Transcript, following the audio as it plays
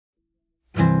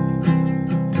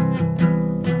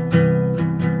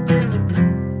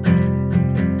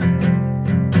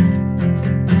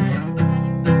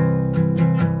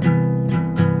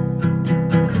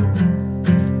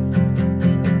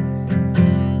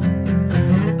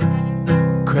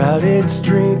crowded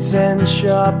streets and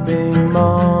shopping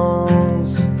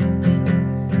malls,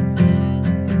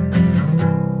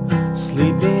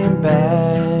 sleeping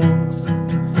bags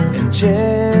and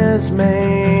chairs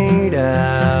made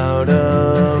out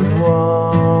of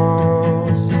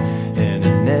walls, and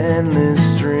an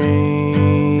endless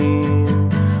stream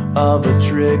of a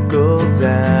trickle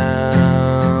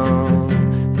down.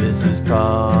 This is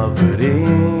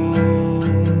poverty.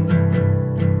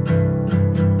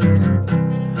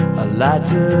 I like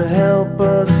to help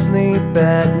us sleep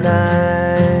at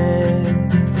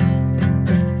night.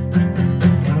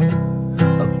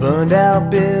 A burned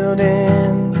out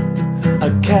building,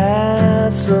 a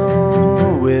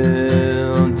castle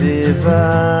will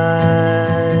divide,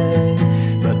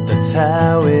 but that's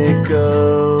how it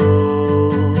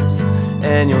goes,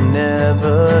 and you'll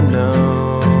never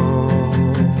know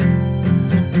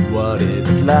what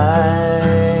it's like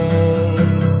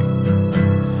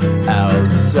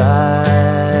outside.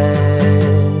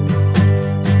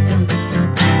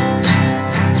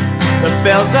 The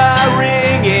bells are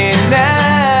ringing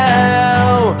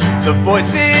now, the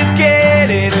voice is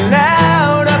getting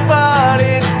louder, but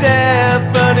it's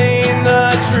deafening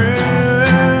the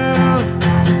truth.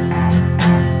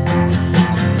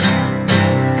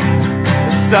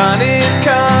 The sun is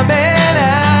coming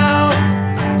out,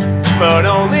 but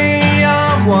only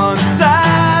on one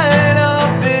side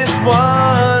of this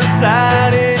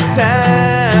one-sided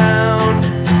town,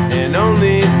 and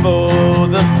only for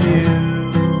the few.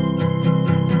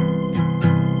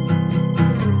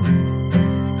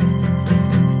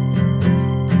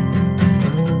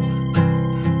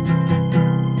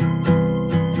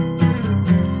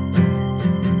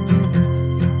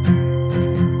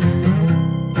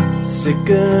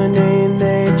 Sickening,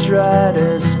 they try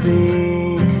to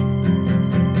speak,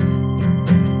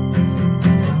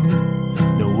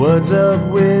 no words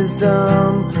of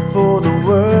wisdom for the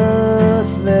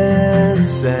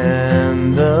worthless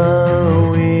and the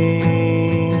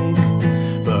weak,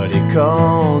 but he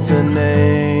calls a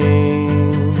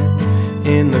name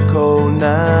in the cold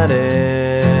night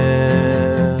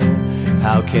air.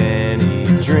 How can he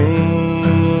dream?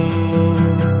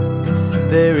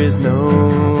 There is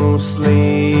no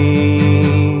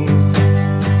sleep.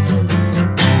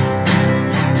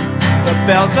 The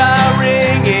bells are ringing.